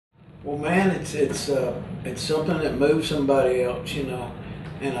Well, man, it's something that moves somebody else, you know,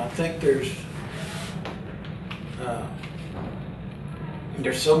 and I think uh,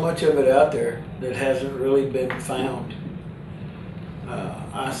 there's so much of it out there that hasn't really been found.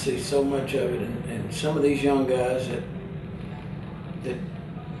 I see so much of it, and some of these young guys that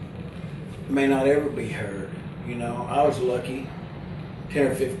may not ever be heard. You know, I was lucky 10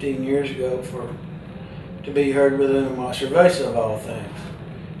 or 15 years ago to be heard within a cerveza of all things.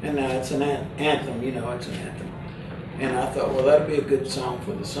 And now it's an anthem, you know, it's an anthem. And I thought, well, that'd be a good song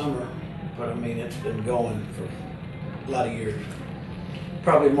for the summer. But I mean, it's been going for a lot of years.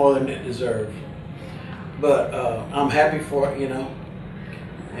 Probably more than it deserves. But I'm happy for it, you know.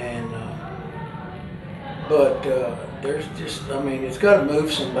 And, there's just, I mean, it's got to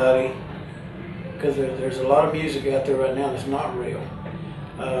move somebody. Because there's a lot of music out there right now that's not real.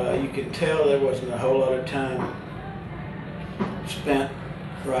 You can tell there wasn't a whole lot of time spent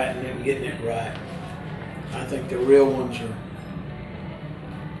writing and getting it right. I think the real ones are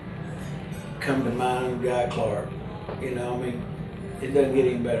come to mind, Guy Clark. You know, I mean, it doesn't get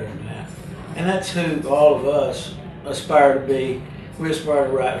any better than that. And that's who all of us aspire to be. We aspire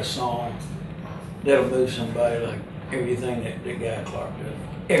to write a song that'll move somebody like everything that Guy Clark does.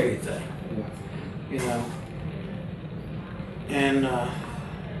 Everything. You know. And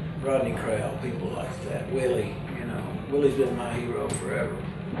Rodney Crowell, people like that. Willie, you know. Willie's been my hero forever.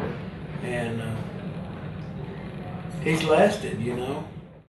 And he's lasted, you know.